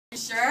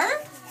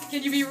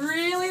Can you be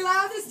really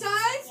loud this time?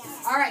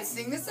 Yeah. All right,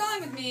 sing the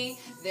song with me.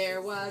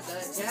 There was a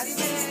teddy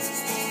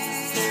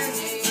bear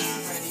named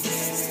Freddy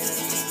Bear.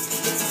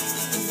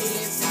 He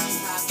lived on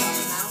top of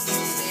a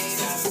mountain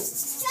made of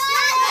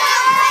chocolate.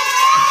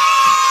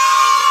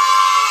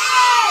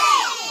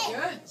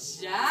 Good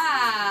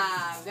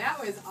job. That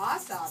was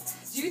awesome.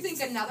 Do you think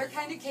another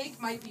kind of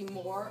cake might be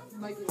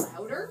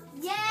louder?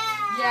 Yeah.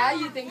 Yeah,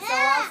 you think so,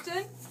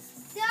 Austin?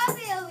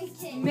 Strawberry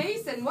cake.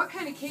 Mason, what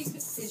kind of cake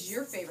is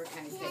your favorite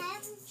kind of cake?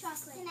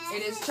 Chocolate.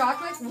 It is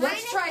chocolate?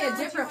 Let's try a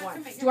different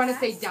one. Do you want to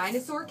say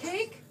dinosaur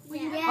cake?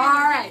 Yeah.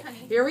 All right,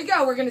 here we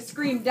go. We're going to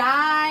scream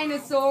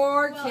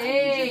dinosaur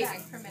cake.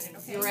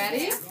 You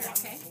ready?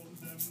 Okay.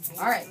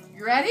 All right,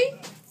 you ready?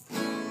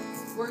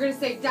 We're going to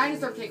say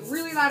dinosaur cake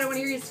really loud. I want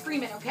to hear you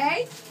scream it,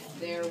 okay?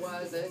 There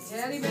was a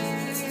teddy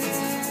bear named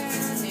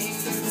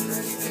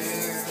Freddy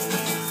Bear.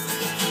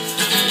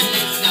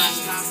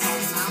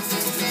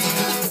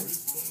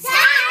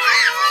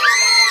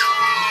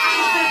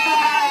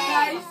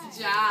 Nice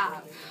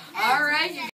job. All right, you